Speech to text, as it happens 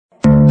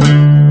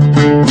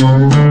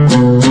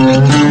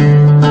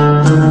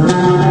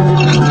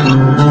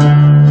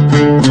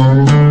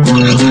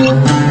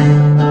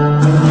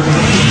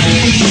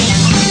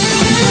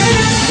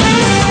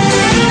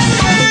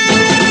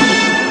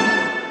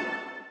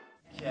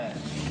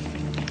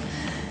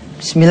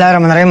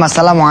Bismillahirrahmanirrahim.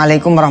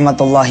 Assalamualaikum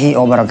warahmatullahi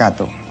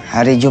wabarakatuh.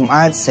 Hari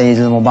Jumat,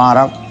 Sayyidul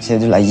Mubarak,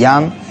 Sayyidul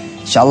Ayyam.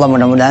 InsyaAllah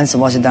mudah-mudahan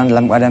semua sedang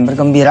dalam keadaan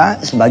bergembira.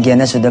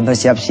 Sebagiannya sudah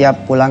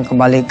bersiap-siap pulang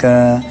kembali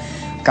ke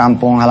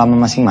kampung halaman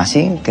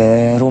masing-masing,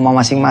 ke rumah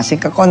masing-masing,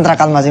 ke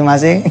kontrakan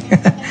masing-masing,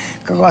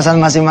 ke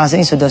kosan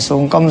masing-masing. Sudah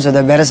sungkem,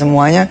 sudah beres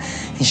semuanya.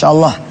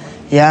 InsyaAllah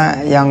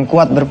ya, yang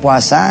kuat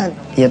berpuasa,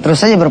 ya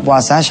terus saja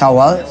berpuasa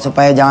Syawal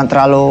supaya jangan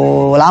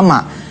terlalu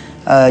lama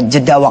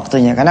jeda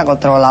waktunya. Karena kalau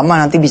terlalu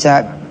lama nanti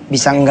bisa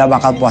nggak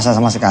bakal puasa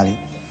sama sekali.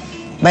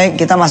 Baik,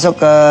 kita masuk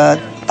ke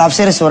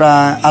tafsir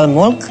surah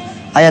Al-Mulk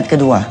ayat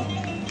kedua.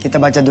 Kita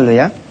baca dulu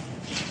ya.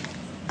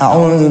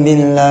 A'udzu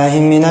billahi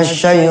minasy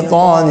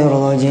syaithanir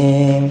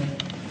rajim.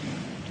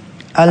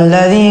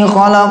 Alladzi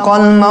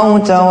khalaqal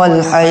mauta wal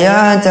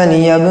hayata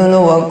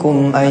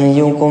liyabluwakum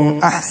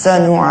ayyukum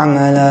ahsanu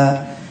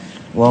amala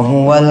wa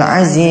huwal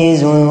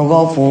azizul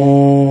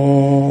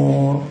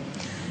ghafur.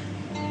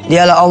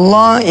 Dialah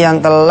Allah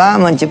yang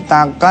telah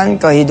menciptakan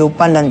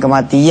kehidupan dan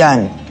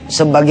kematian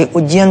sebagai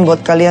ujian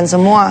buat kalian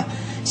semua.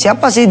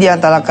 Siapa sih di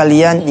antara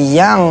kalian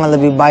yang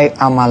lebih baik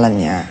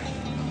amalannya?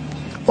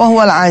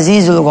 Wahwal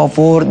azizul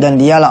ghafur, dan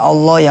dialah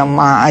Allah yang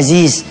maha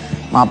aziz,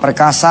 maha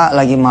perkasa,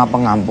 lagi maha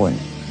pengampun.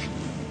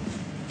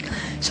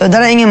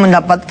 Saudara ingin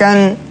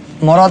mendapatkan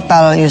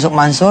murotal Yusuf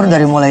Mansur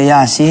dari mulai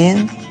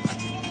Yasin,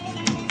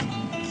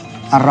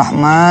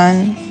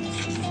 Ar-Rahman,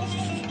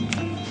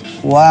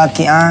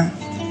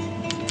 Waqi'ah,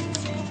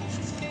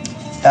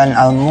 dan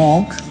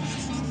Al-Mulk,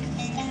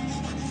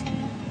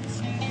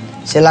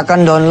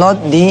 silakan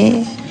download di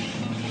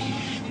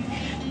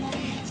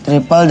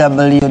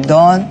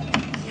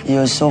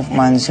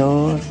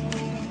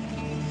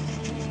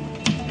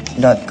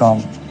www.yusufmansur.com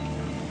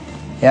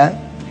ya.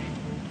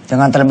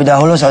 Jangan terlebih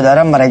dahulu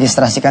saudara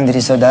meregistrasikan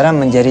diri saudara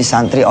menjadi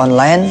santri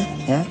online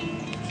ya.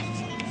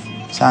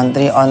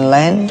 Santri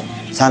online,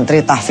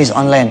 santri tahfiz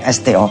online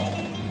STO.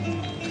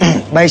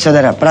 Baik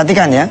saudara,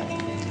 perhatikan ya.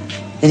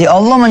 Jadi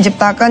Allah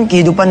menciptakan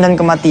kehidupan dan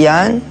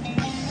kematian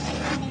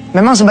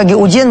memang sebagai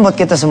ujian buat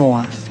kita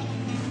semua.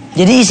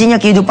 Jadi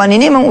isinya kehidupan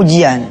ini memang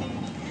ujian.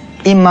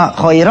 Imma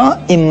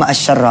khaira, imma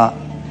asyarra.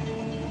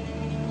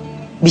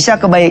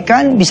 Bisa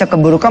kebaikan, bisa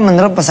keburukan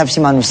menurut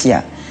persepsi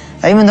manusia.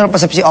 Tapi menurut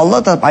persepsi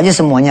Allah tetap aja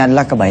semuanya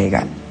adalah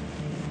kebaikan.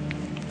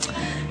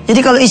 Jadi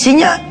kalau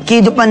isinya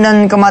kehidupan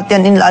dan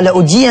kematian ini ada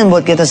ujian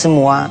buat kita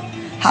semua,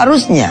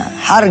 harusnya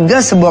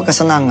harga sebuah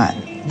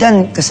kesenangan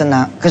dan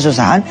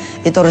kesusahan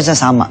itu harusnya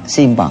sama,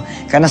 seimbang.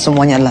 Karena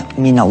semuanya adalah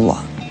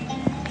minallah.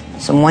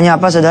 Semuanya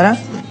apa saudara?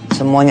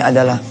 Semuanya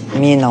adalah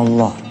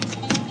minallah.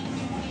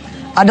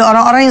 Ada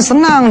orang-orang yang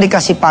senang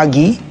dikasih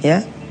pagi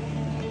ya.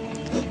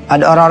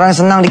 Ada orang-orang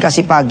yang senang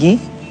dikasih pagi,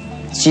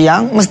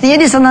 siang, mestinya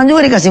dia senang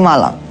juga dikasih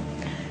malam.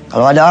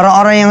 Kalau ada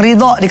orang-orang yang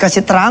ridho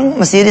dikasih terang,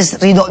 mestinya dia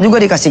ridho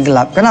juga dikasih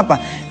gelap. Kenapa?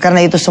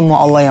 Karena itu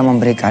semua Allah yang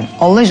memberikan.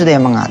 Allah sudah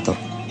yang mengatur.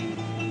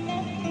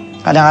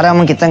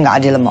 Kadang-kadang kita nggak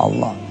adil sama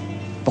Allah.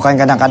 Bukan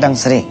kadang-kadang,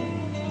 sering.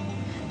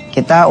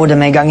 Kita udah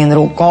megangin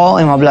ruko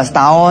 15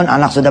 tahun,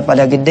 anak sudah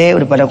pada gede,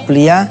 udah pada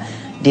kuliah,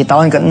 di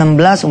tahun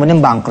ke-16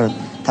 kemudian bangkrut.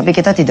 Tapi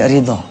kita tidak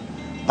ridho.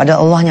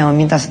 Padahal Allah yang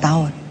meminta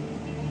setahun.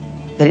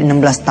 Dari 16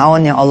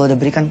 tahun yang Allah udah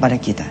berikan pada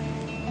kita.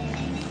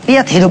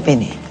 Lihat hidup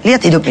ini,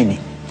 lihat hidup ini.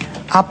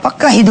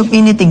 Apakah hidup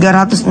ini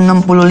 365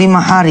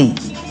 hari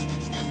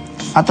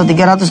atau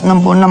 366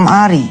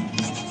 hari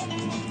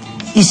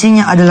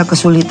isinya adalah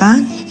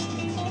kesulitan?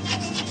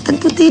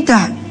 Tentu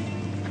tidak.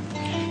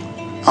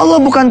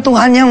 Allah bukan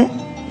Tuhan yang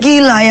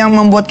gila yang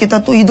membuat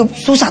kita tuh hidup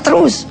susah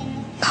terus.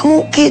 Gak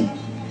mungkin.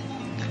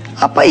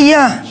 Apa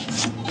iya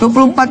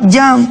 24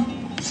 jam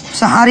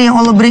sehari yang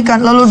Allah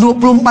berikan, lalu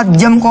 24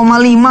 jam,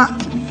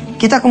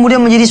 5 kita kemudian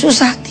menjadi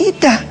susah?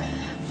 Tidak.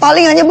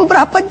 Paling hanya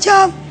beberapa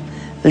jam.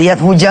 Lihat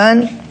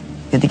hujan.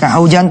 Ketika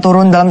hujan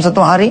turun dalam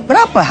satu hari,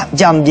 berapa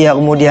jam dia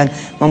kemudian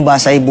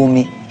membasahi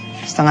bumi?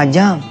 Setengah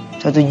jam,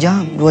 1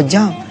 jam, 2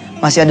 jam.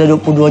 Masih ada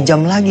 22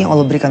 jam lagi yang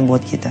Allah berikan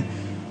buat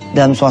kita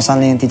dalam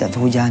suasana yang tidak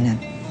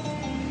kehujanan.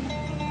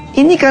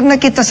 Ini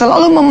karena kita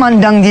selalu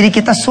memandang diri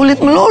kita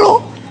sulit melulu.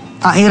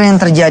 Akhirnya yang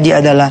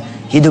terjadi adalah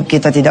hidup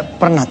kita tidak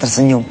pernah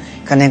tersenyum.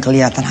 Karena yang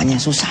kelihatan hanya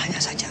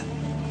susahnya saja.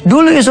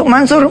 Dulu Yusuf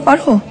Mansur,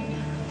 aduh,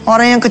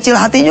 orang yang kecil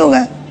hati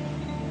juga.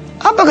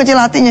 Apa kecil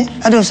hatinya?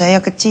 Aduh, saya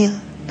kecil,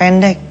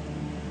 pendek.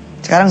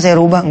 Sekarang saya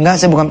rubah,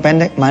 enggak, saya bukan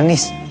pendek,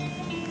 manis,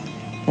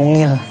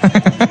 mungil.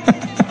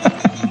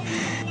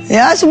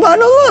 Ya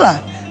subhanallah lah.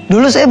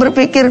 Dulu saya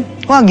berpikir,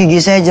 wah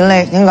gigi saya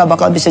jelek, nggak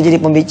bakal bisa jadi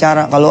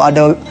pembicara. Kalau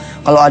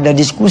ada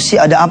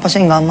diskusi, ada apa,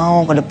 saya nggak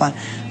mau ke depan.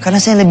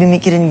 Karena saya lebih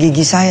mikirin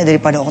gigi saya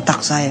daripada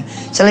otak saya.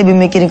 Saya lebih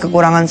mikirin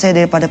kekurangan saya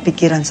daripada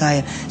pikiran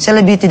saya.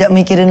 Saya lebih tidak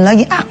mikirin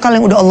lagi akal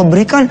yang udah Allah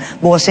berikan,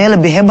 bahwa saya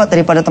lebih hebat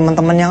daripada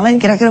teman-teman yang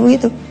lain, kira-kira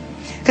begitu.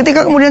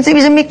 Ketika kemudian saya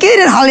bisa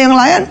mikirin hal yang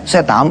lain,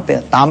 saya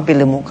tampil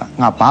di muka.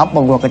 Nggak apa-apa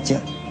gue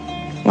kecil,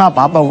 nggak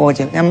apa-apa gue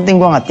kecil. Yang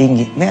penting gue nggak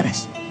tinggi,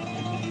 beres.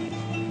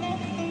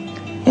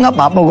 Nggak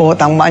apa-apa gue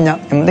utang banyak,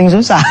 yang penting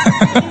susah.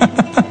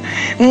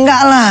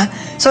 Enggak lah.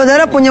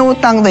 Saudara punya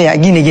utang tuh ya,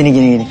 gini.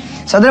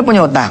 Saudara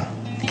punya utang,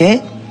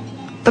 oke?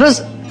 Terus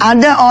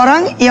Ada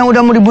orang yang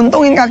udah mau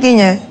dibuntungin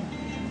kakinya,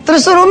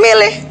 terus suruh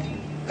milih.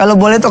 Kalau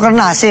boleh tukar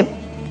nasib,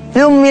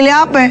 dia milih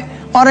apa?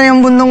 Orang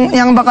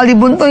yang bakal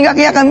dibuntungin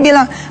kaki akan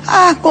bilang,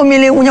 kok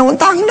milih punya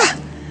utang dah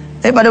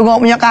daripada gue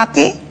gak punya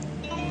kaki.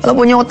 Kalau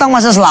punya utang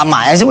masa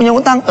selamanya sih punya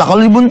utang. Lah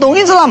kalau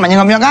dibuntungin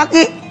selamanya gak punya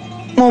kaki,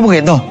 mau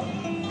begitu?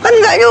 Kan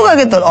enggak juga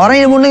gitu. Orang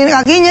yang dibuntungin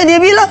kakinya dia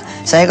bilang,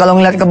 saya kalau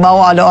ngeliat ke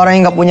bawah ada orang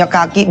yang gak punya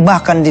kaki,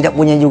 bahkan tidak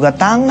punya juga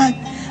tangan,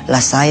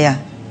 lah saya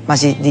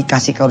masih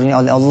dikasih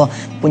karunia oleh Allah,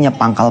 punya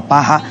pangkal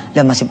paha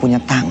dan masih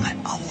punya tangan.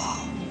 Allah.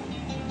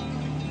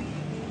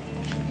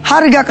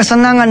 Harga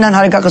kesenangan dan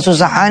harga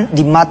kesusahan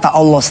di mata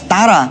Allah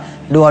setara.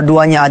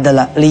 Dua-duanya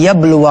adalah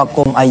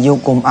liyabluwakum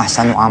ayyukum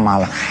ahsanu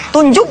amala.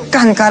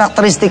 Tunjukkan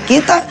karakteristik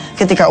kita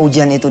ketika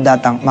ujian itu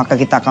datang, maka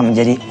kita akan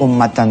menjadi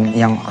ummatan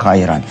yang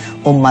khairan,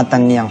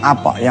 ummatan yang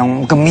apa?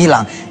 Yang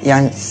gemilang,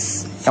 yang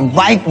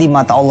baik di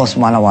mata Allah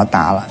Subhanahu wa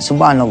taala.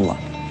 Subhanallah.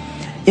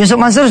 Yusuf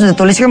Mansur sudah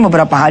tuliskan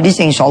beberapa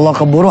hadis yang insyaallah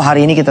keburu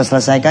hari ini kita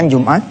selesaikan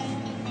Jumat.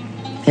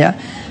 Ya.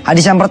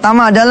 Hadis yang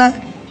pertama adalah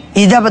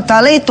idza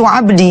batalaitu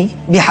 'abdi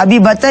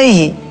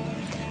bihabibataihi.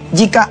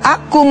 Jika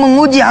aku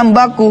menguji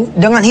hambaku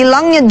dengan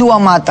hilangnya dua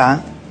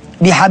mata,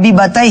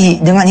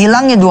 bihabibataihi, dengan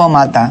hilangnya dua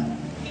mata.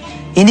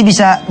 Ini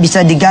bisa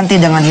diganti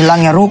dengan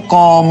hilangnya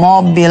ruko,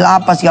 mobil,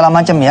 apa segala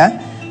macam ya.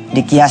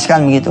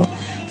 Dikiaskan begitu.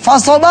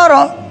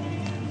 Fasabara,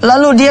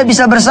 lalu dia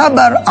bisa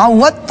bersabar,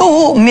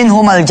 awattuhu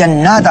minhumal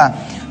jannata.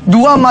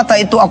 Dua mata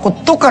itu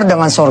aku tukar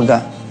dengan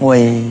surga.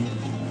 Woi.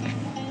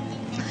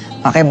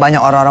 Makanya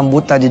banyak orang-orang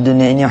buta di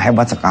dunia ini yang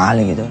hebat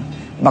sekali gitu.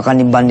 Bahkan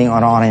dibanding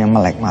orang-orang yang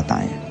melek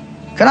matanya.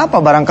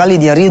 Kenapa?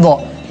 Barangkali dia ridho,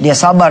 dia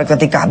sabar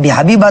ketika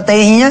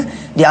bihabibataihinya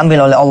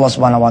diambil oleh Allah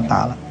Subhanahu wa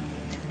taala.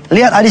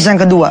 Lihat hadis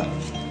yang kedua.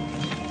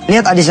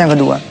 Lihat hadis yang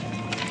kedua.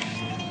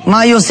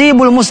 Ma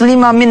yusibul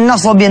muslima min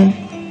nasabin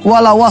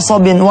wala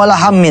wasabin wala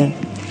hammin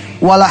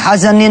wala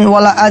hazanin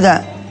wala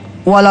adha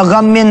wala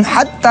ghammin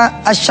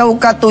hatta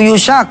asyaukatu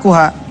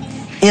yushakuha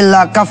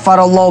illa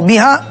kaffarallahu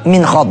biha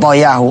min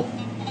khatayahu.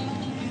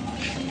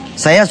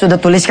 Saya sudah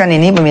tuliskan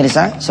ini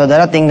pemirsa.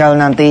 Saudara tinggal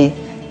nanti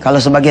kalau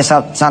sebagai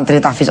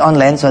santri tahfiz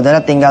online,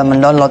 saudara tinggal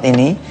mendownload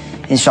ini.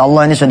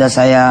 Insyaallah ini sudah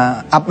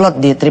saya upload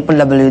di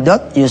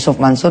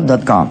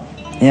www.yusufmansur.com.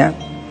 Ya.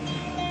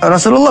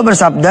 Rasulullah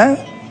bersabda,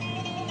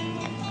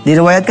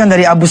 diriwayatkan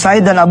dari Abu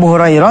Sa'id dan Abu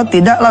Hurairah,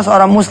 tidaklah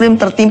seorang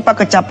muslim tertimpa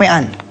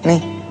kecapean.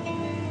 Nih.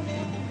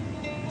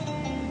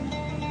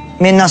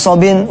 Min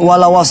nasobin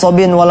wala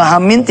wasobin wala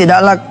hamin,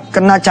 tidaklah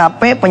kena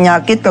capek,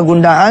 penyakit,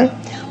 kegundahan,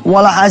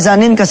 wala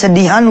hazanin,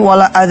 kesedihan,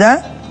 wala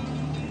ada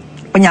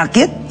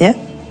penyakit, ya.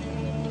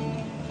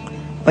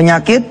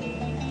 Penyakit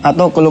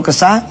atau keluh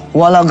kesah,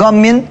 wala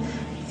ghammin,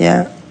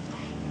 ya.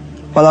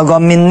 Wala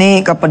ghammin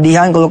ini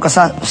kepedihan, keluh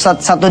kesah,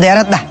 satu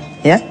deret dah,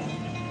 ya.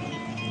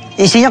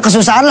 Isinya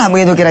kesusahan lah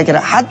begitu kira-kira.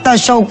 Hatta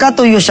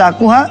syaukatu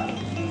yushakuha,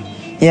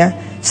 ya.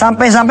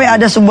 Sampai-sampai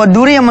ada sebuah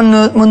duri yang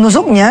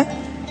menusuknya,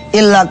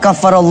 illa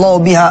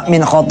kafarallahu biha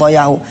min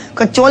khotoyahu.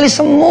 Kecuali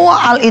semua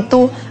hal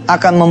itu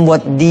akan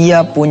membuat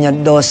dia punya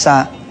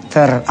dosa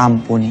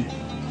terampuni.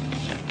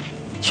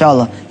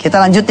 Insyaallah kita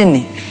lanjutin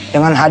nih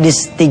dengan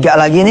hadis 3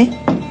 lagi nih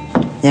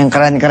yang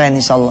keren-keren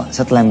insyaallah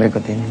setelah yang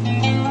berikut ini.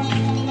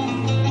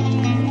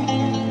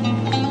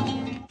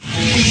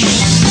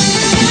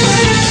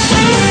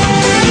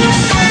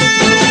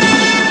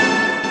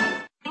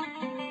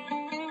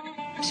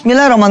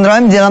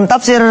 Bismillahirrahmanirrahim. Dalam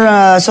tafsir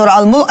surah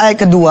Al-Mulk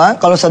ayat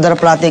kedua, kalau saudara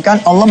perhatikan,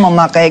 Allah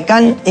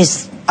memakaikan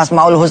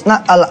Asmaul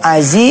Husna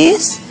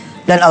Al-Aziz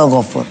dan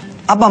Al-Ghafur.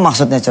 Apa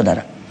maksudnya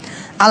saudara?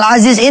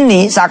 Al-Aziz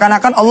ini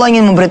seakan-akan Allah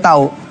ingin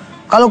memberitahu,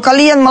 kalau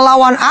kalian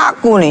melawan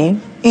aku nih,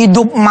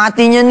 hidup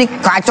matinya nih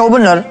kacau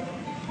bener.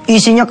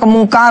 Isinya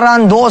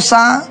kemungkaran,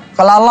 dosa,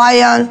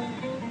 kelalaian,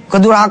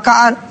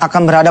 kedurhakaan,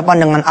 akan berhadapan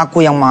dengan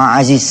aku yang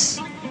maha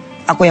aziz.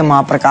 Aku yang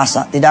maha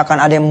perkasa. Tidak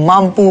akan ada yang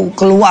mampu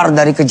keluar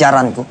dari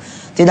kejaranku.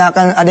 Tidak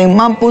akan ada yang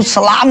mampu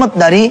selamat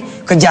dari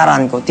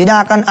kejaranku. Tidak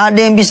akan ada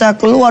yang bisa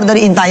keluar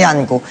dari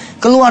intayanku,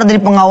 keluar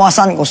dari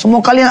pengawasanku. Semua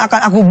kalian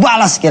akan aku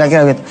balas,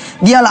 kira-kira gitu.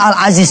 Dialah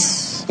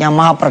Al-Aziz yang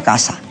maha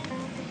perkasa.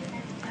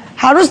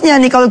 Harusnya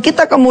nih kalau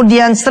kita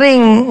kemudian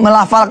sering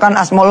melafalkan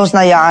Asmaul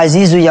Husna, ya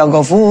Azizu, ya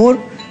Ghafur,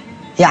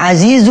 ya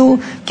Azizu,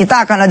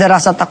 kita akan ada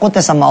rasa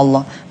takutnya sama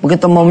Allah.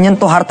 Begitu mau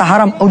menyentuh harta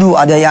haram, aduh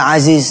ada ya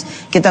Aziz,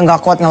 kita nggak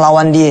kuat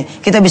ngelawan dia.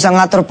 Kita bisa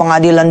ngatur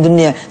pengadilan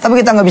dunia,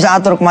 tapi kita nggak bisa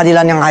atur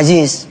pengadilan yang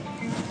Aziz.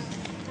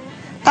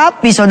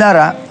 Tapi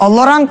saudara,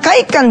 Allah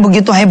rangkaikan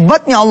begitu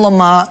hebatnya Allah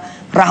Maha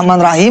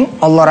Rahman Rahim,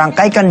 Allah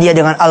rangkaikan dia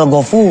dengan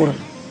Al-Ghafur.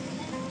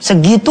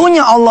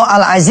 Segitunya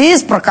Allah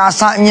Al-Aziz,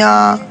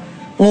 perkasanya,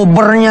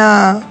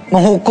 ngubernya,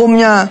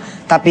 menghukumnya,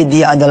 tapi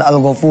dia adalah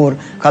Al-Ghafur.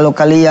 Kalau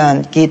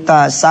kalian,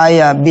 kita,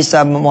 saya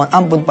bisa memohon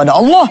ampun pada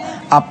Allah,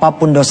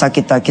 apapun dosa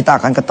kita,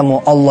 kita akan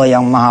ketemu Allah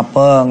yang maha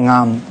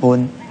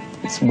pengampun.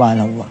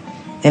 Subhanallah.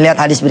 Ini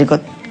lihat hadis berikut.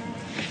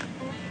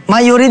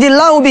 Ma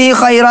yuridillahu bihi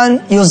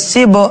khairan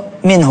yusibu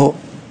minhu.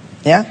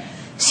 Ya.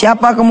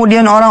 Siapa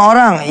kemudian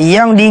orang-orang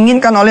yang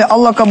diinginkan oleh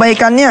Allah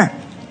kebaikannya,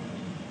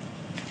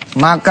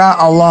 maka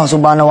Allah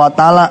Subhanahu wa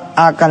taala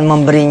akan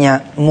memberinya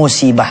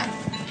musibah.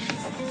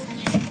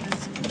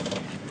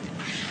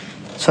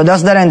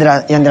 Saudara-saudara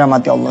yang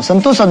dirahmati Allah,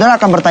 tentu saudara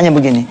akan bertanya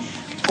begini,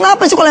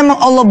 kenapa sih kalau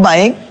emang Allah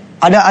baik?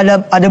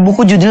 Ada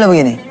buku judulnya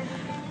begini,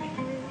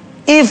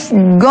 If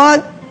God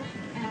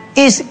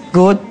is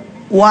good,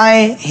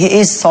 why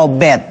He is so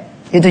bad?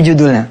 Itu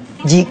judulnya.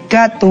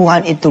 Jika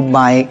Tuhan itu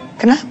baik,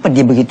 kenapa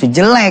Dia begitu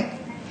jelek?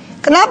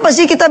 Kenapa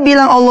sih kita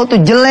bilang Allah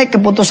itu jelek,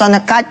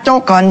 keputusannya kacau,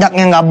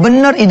 kehendaknya nggak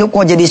benar, hidup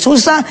kok jadi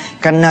susah?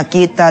 Karena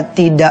kita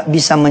tidak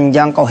bisa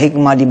menjangkau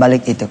hikmah di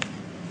balik itu.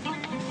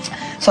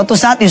 Suatu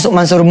saat Yusuf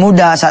Mansur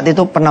muda saat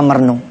itu pernah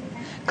merenung.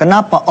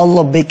 Kenapa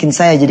Allah bikin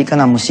saya jadi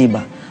kena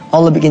musibah?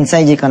 Allah bikin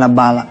saya jadi kena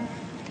bala.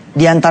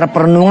 Di antara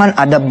perenungan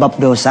ada bab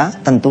dosa,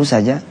 tentu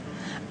saja.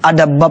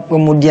 Ada bab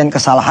kemudian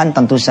kesalahan,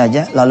 tentu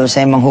saja. Lalu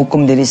saya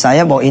menghukum diri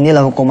saya bahwa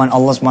inilah hukuman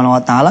Allah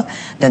SWT.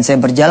 Dan saya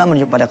berjalan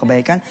menuju pada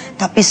kebaikan.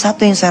 Tapi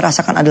satu yang saya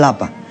rasakan adalah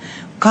apa?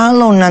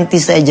 Kalau nanti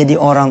saya jadi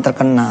orang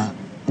terkenal.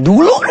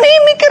 Dulu nih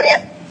mikirnya.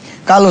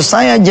 Kalau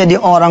saya jadi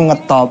orang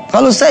ngetop,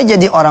 kalau saya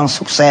jadi orang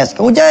sukses,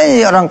 kalau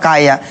jadi orang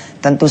kaya,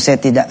 tentu saya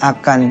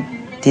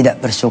tidak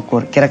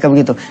bersyukur. Kira-kira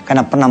begitu.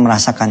 Karena pernah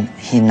merasakan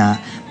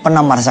hina,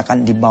 pernah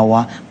merasakan di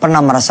bawah,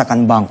 pernah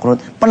merasakan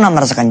bangkrut, pernah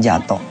merasakan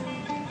jatuh.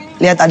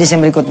 Lihat hadis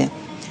yang berikutnya.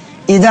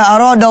 Idza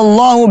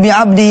aradallahu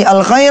bi'abdi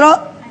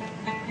al-khaira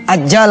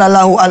ajjala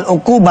lahu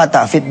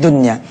al-uqubata fid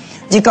dunya.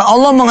 Jika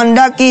Allah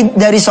menghendaki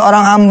dari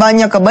seorang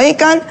hambanya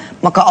kebaikan,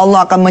 maka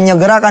Allah akan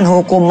menyegerakan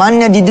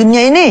hukumannya di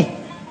dunia ini.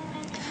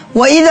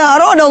 Wa idza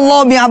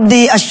aradallahu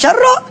bi'abdi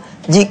asy-syarra,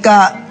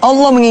 jika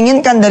Allah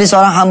menginginkan dari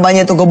seorang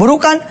hambanya itu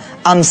keburukan,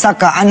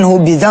 amsaka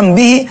anhu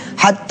bidzambihi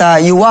hatta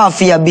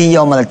yuwafiya bi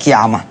yaumil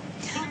qiyamah.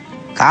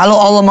 Kalau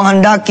Allah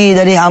menghendaki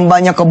dari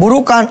hambanya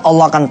keburukan,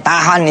 Allah akan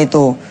tahan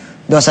itu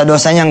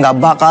dosa-dosanya, nggak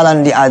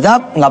bakalan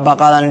diazab, nggak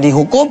bakalan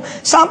dihukum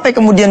sampai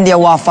kemudian dia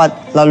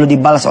wafat lalu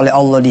dibalas oleh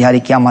Allah di hari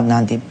kiamat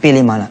nanti.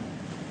 Pilih mana?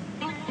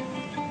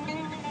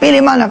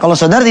 Pilih mana? Kalau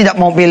saudara tidak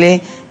mau pilih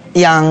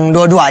yang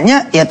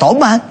dua-duanya, ya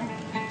tobat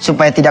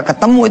supaya tidak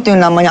ketemu itu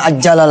yang namanya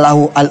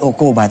ajjalallahu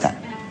al-uqubata.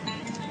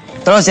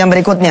 Terus yang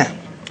berikutnya,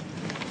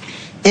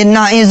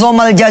 inna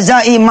izomal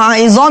jazai ma'a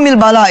izomil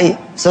balai.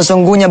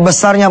 Sesungguhnya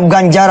besarnya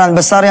ganjaran,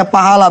 besarnya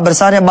pahala,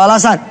 besarnya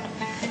balasan,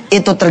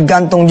 itu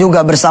tergantung juga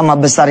bersama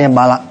besarnya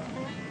bala.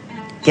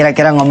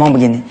 Kira-kira ngomong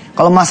begini,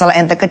 kalau masalah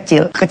ente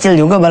kecil, kecil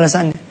juga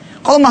balasannya.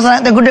 Kalau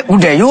masalah ente gede,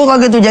 gede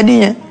juga gitu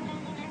jadinya.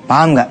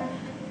 Paham gak?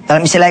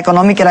 Dalam istilah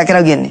ekonomi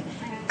kira-kira gini,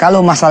 kalau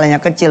masalahnya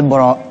kecil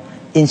bro,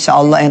 insya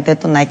Allah ente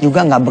tuh naik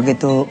juga nggak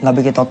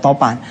begitu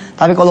topan.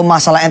 Tapi kalau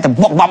masalah ente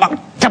bok babak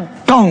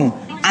cedong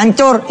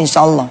hancur,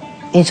 insya Allah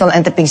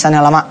ente pingsannya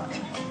lama.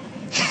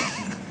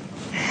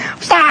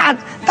 Ustaz,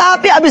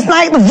 tapi abis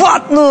naik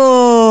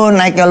tuh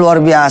naiknya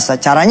luar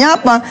biasa. Caranya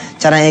apa?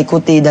 Caranya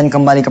ikuti dan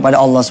kembali kepada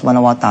Allah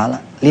Subhanahu Wa Taala.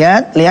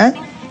 Lihat.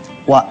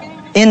 Wa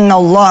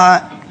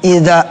innallaha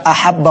idza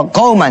ahabba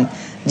qauman,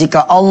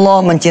 jika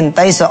Allah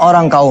mencintai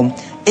seorang kaum,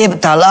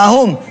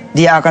 ibtalahum,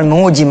 dia akan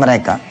menguji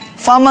mereka.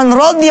 Faman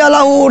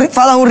radhiyalahu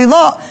falahu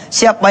ridha,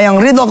 siapa yang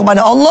ridho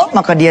kepada Allah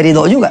maka dia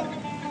ridho juga.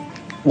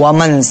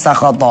 Waman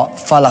sakhata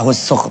falahu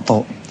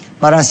sukhtu,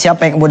 barang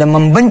siapa yang kemudian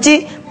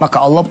membenci maka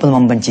Allah pun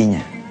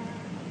membencinya.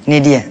 Ini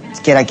dia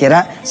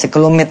kira-kira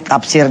sekelumit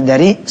tafsir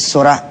dari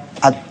surah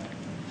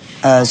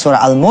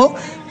Al-Mulk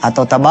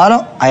atau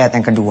Tabarok ayat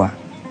yang kedua.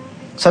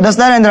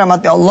 Saudara-saudara yang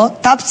dirahmati Allah,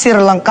 tafsir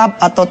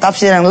lengkap atau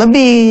tafsir yang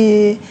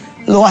lebih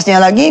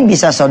luasnya lagi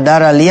bisa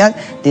saudara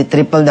lihat di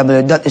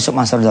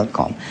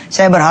www.yusufmansur.com.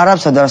 Saya berharap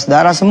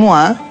saudara-saudara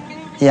semua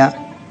ya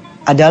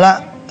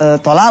adalah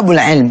thalabul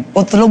ilm,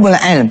 utlubul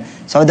ilm.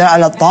 Saudara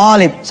adalah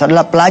talib,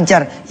 saudara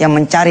pelajar yang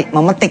mencari,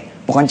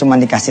 memetik, bukan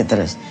cuma dikasih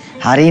terus.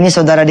 Hari ini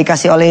saudara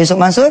dikasih oleh Yusuf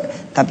Mansur,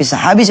 tapi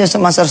sehabis Yusuf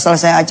Mansur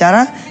selesai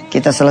acara,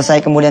 kita selesai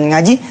kemudian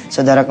ngaji,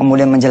 saudara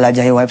kemudian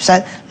menjelajahi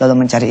website,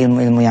 lalu mencari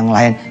ilmu-ilmu yang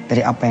lain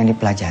dari apa yang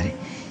dipelajari.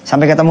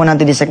 Sampai ketemu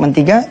nanti di segmen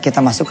 3, kita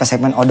masuk ke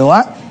segmen O2.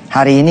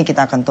 Hari ini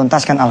kita akan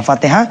tuntaskan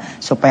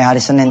Al-Fatihah, supaya hari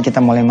Senin kita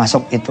mulai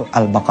masuk itu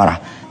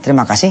Al-Baqarah.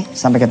 Terima kasih,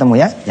 sampai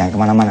ketemu ya, jangan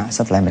kemana-mana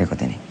setelah yang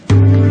berikut ini.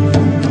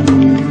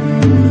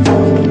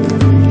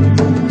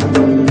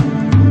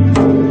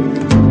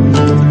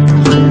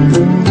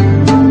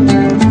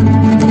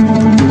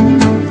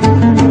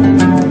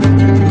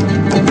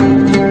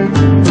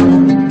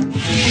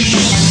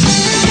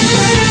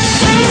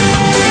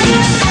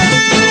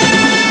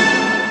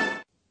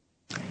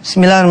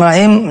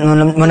 Bismillahirrahmanirrahim.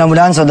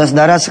 Mudah-mudahan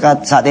saudara-saudara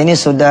saat ini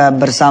sudah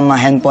bersama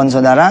handphone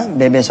saudara,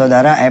 BB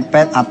saudara,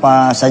 iPad,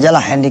 apa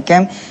sajalah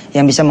handycam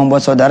yang bisa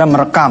membuat saudara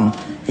merekam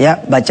ya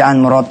bacaan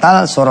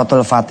murotal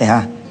suratul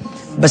Fatihah.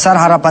 Besar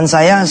harapan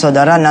saya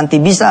saudara nanti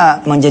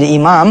bisa menjadi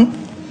imam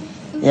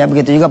ya,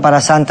 begitu juga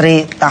para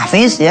santri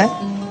tahfiz ya.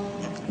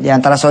 Di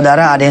antara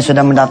saudara ada yang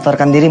sudah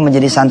mendaftarkan diri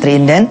menjadi santri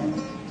inden.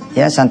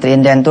 Ya, santri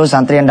inden itu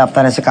santri yang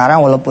daftarnya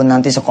sekarang walaupun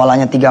nanti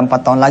sekolahnya 3-4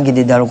 tahun lagi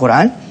di Darul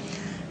Quran.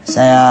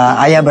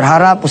 Ayah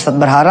berharap, Ustadz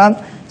berharap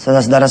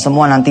saudara-saudara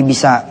semua nanti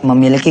bisa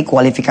memiliki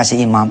kualifikasi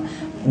imam.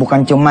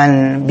 Bukan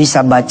cuman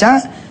bisa baca,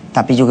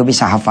 tapi juga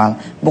bisa hafal.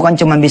 Bukan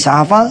cuman bisa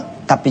hafal,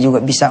 tapi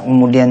juga bisa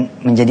kemudian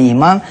menjadi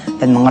imam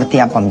dan mengerti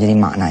apa menjadi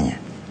maknanya.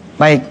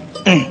 Baik,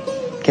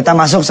 kita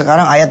masuk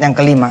sekarang ayat yang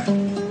kelima.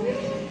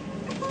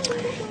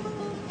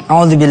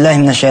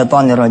 A'udzubillahi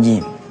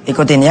minasyaitonirrajim.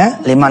 Ikutin ya,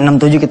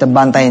 567 kita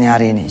bantai ini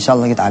hari ini.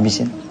 Insyaallah kita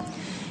habisin.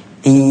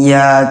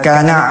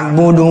 Iyyaka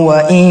na'budu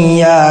wa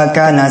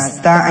iyyaka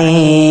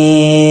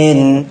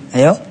nasta'in.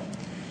 Ayo.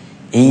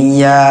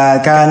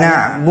 Iyyaka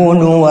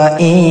na'budu wa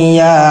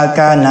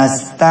iyyaka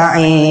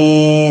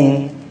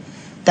nasta'in.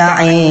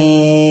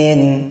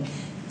 Ta'in.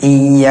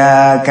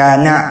 Iyyaka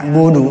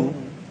na'budu.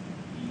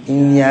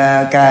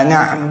 Iyyaka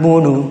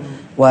na'budu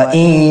wa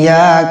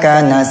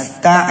iyyaka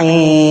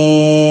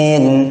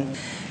nasta'in.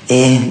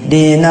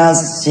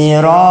 Ihdinas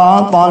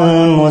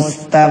siratal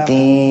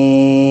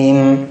mustaqim.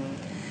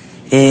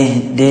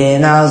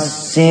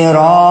 Ihdinas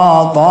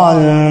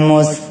siratal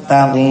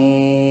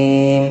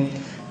mustaqim.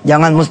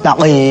 Jangan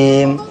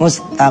mustaqim,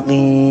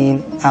 mustaqim,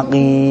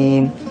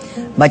 aqim.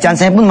 Bacaan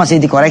saya pun masih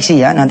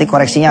dikoreksi ya. Nanti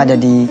koreksinya ada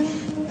di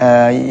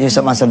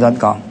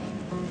yusufmansur.com.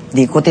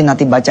 Diikuti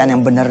nanti bacaan yang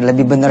benar,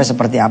 lebih benar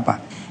seperti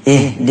apa.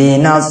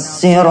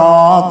 Ihdinas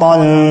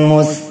siratal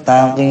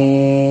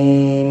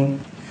mustaqim.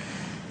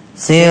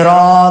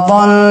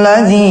 Siratal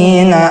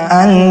ladzina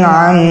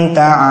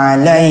an'amta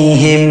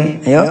 'alaihim.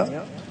 Ayo.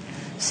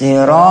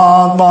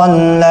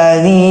 Siratal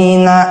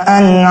ladzina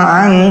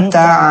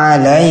an'amta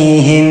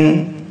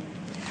 'alaihim.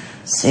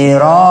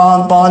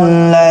 Siratal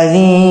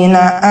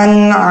ladzina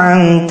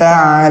an'amta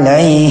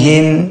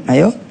 'alaihim.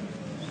 Ayo.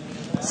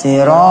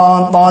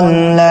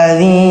 Siratal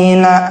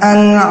ladzina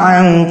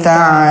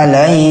an'amta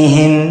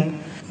 'alaihim.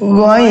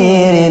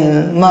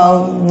 Ghairil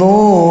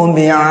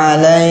maghdubi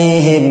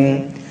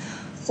 'alaihim.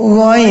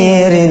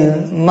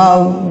 Ghairil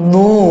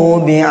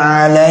maghdubi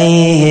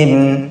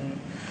 'alaihim.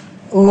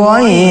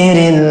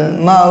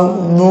 Ghairil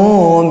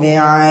maghdubi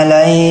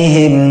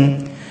 'alaihim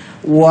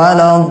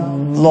waladdallin.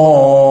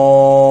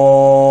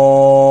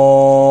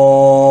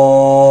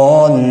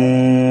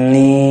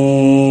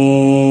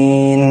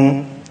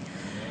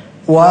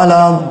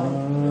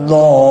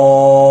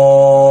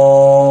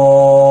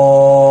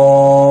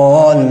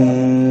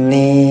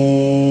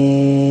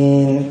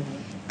 Waladdallin.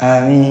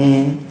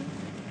 Amin.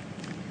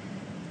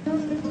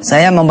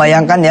 Saya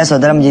membayangkan ya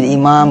saudara menjadi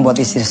imam buat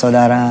istri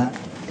saudara,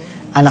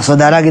 anak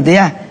saudara gitu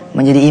ya,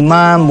 menjadi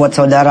imam buat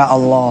saudara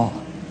Allah.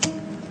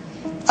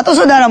 Atau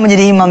saudara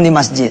menjadi imam di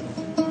masjid.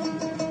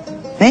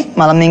 Nih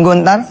malam minggu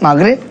ntar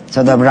maghrib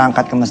saudara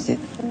berangkat ke masjid,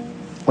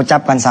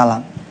 ucapkan salam.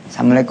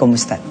 Assalamualaikum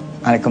Ustaz.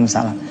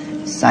 Waalaikumsalam.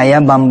 Saya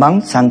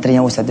Bambang,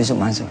 santrinya Ustaz Yusuf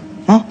Mansur.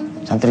 Oh,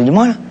 santri di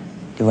mana?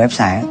 Di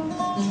website,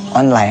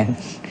 online,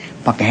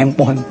 pakai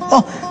handphone.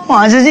 Oh,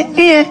 masa sih?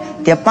 Iya,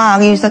 tiap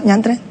pagi Ustaz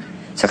nyantren.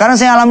 Sekarang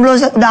saya alhamdulillah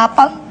Ustaz, udah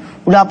hafal.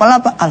 Udah hafal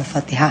apa?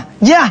 Al-Fatihah.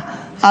 Ya,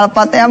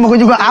 Al-Fatihah aku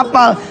juga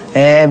hafal.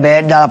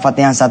 Beda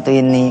Al-Fatihah yang satu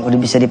ini. Udah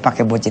bisa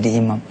dipakai buat jadi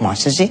imam.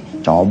 Masa sih?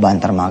 Coba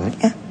ntar maghrib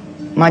ya.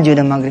 Maju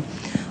dan maghrib.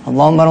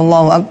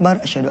 Allahu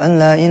Akbar. Asyhadu an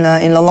la ilaha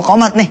illallah.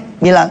 Qomat nih,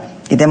 Bilal.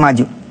 Kita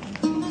maju.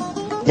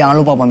 Jangan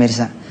lupa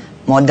pemirsa.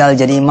 Modal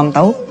jadi imam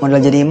tahu?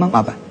 Modal jadi imam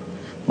apa?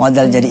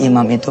 Modal jadi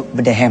imam itu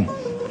bedehem.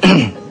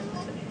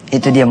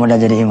 Itu dia modal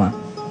jadi imam.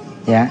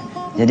 Ya.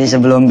 Jadi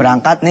sebelum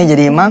berangkat nih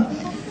jadi imam,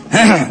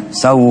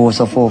 sawu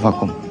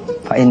sufufakum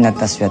fa inna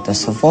tasfiyatus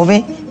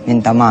sufufi min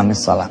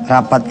tamamis shalah.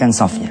 Rapatkan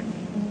safnya.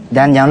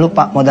 Dan jangan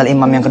lupa modal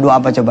imam yang kedua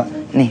apa coba?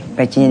 Nih,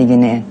 pecinya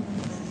diginiin.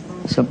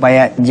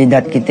 Supaya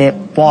jidat kita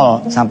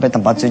pol sampai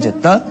tempat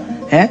sujud. Tuh,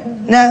 ya.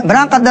 Nah,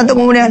 berangkat dan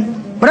kemudian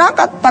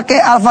berangkat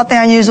pakai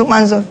Al-Fatihahnya Yusuf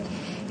Mansur.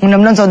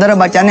 Mudah-mudahan saudara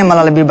bacaannya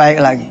malah lebih baik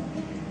lagi.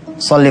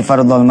 Sholli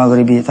fardhul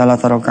maghribi 3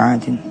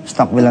 raka'atin.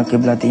 Istaqbilal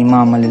qiblati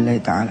imama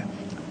lillahi ta'ala.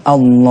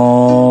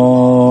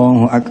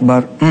 Allahu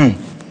akbar.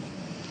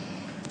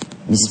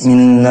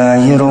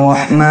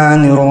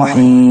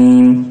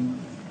 Bismillahirrahmanirrahim.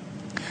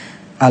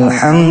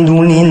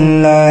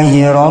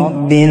 Alhamdulillahi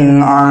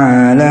rabbil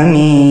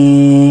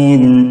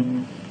alamin.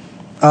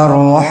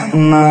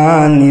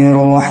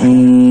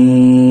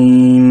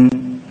 Ar-Rahmanir-Rahim.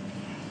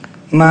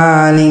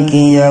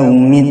 Maliki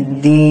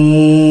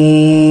yaumiddin.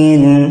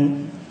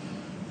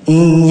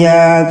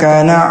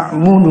 Iyyaka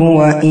na'budu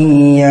wa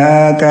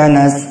iyyaka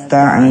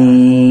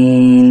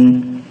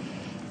nasta'in.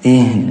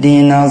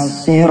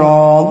 Ihdinas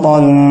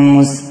siratal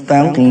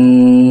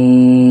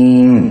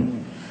mustaqim.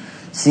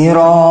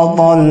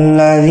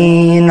 Siratal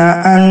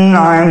ladzina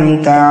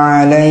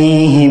an'amta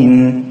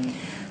 'alaihim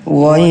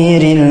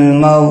ghairil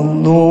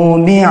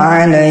maghdubi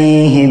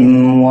 'alaihim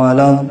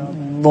waladdallin.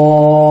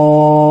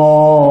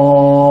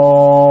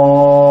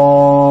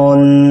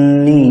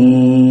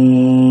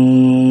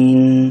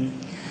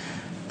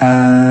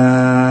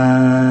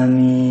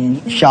 Amin.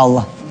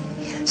 Insyaallah.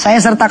 Saya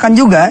sertakan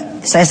juga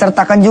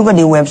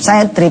di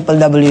website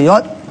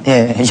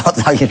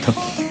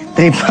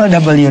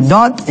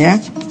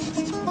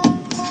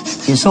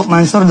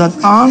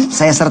www.yusufmansur.com.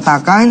 Saya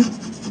sertakan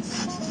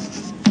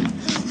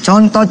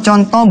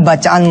contoh-contoh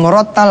bacaan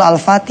murattal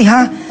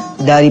Al-Fatihah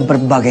dari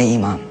berbagai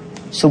imam.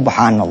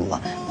 Subhanallah.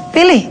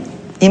 Pilih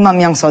imam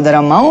yang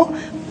saudara mau,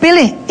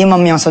 pilih imam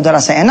yang saudara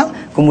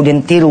seenak,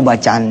 kemudian tiru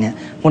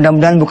bacaannya.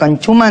 Mudah-mudahan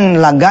bukan cuman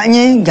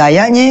laganya,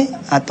 gayanya,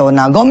 atau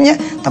nagomnya,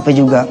 tapi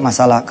juga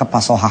masalah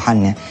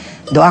kepasohahannya.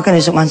 Doakan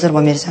Yusuf Mansur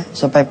pemirsa,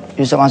 supaya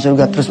Yusuf Mansur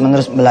juga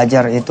terus-menerus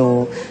belajar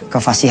itu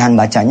kefasihan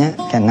bacanya,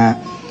 karena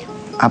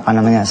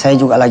saya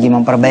juga lagi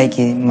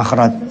memperbaiki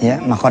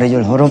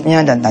makharijul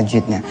hurufnya dan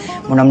tajwidnya.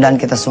 Mudah-mudahan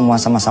kita semua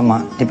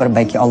sama-sama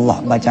diperbaiki Allah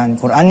bacaan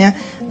Qur'annya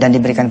dan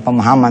diberikan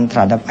pemahaman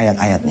terhadap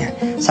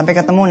ayat-ayatnya. Sampai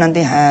ketemu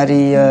nanti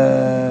hari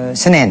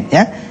Senin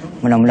ya.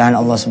 Mudah-mudahan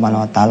Allah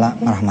Subhanahu wa taala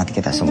merahmati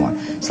kita semua.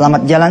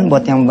 Selamat jalan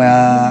buat yang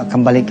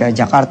kembali ke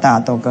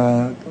Jakarta atau ke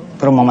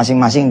rumah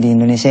masing-masing di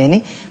Indonesia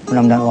ini.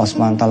 Mudah-mudahan Allah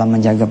Subhanahu wa taala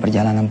menjaga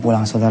perjalanan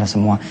pulang saudara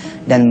semua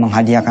dan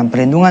menghadiahkan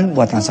perlindungan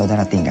buat yang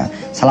saudara tinggal.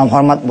 Salam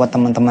hormat buat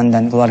teman-teman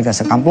dan keluarga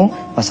sekampung.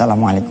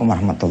 Wassalamualaikum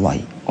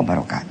warahmatullahi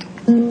wabarakatuh.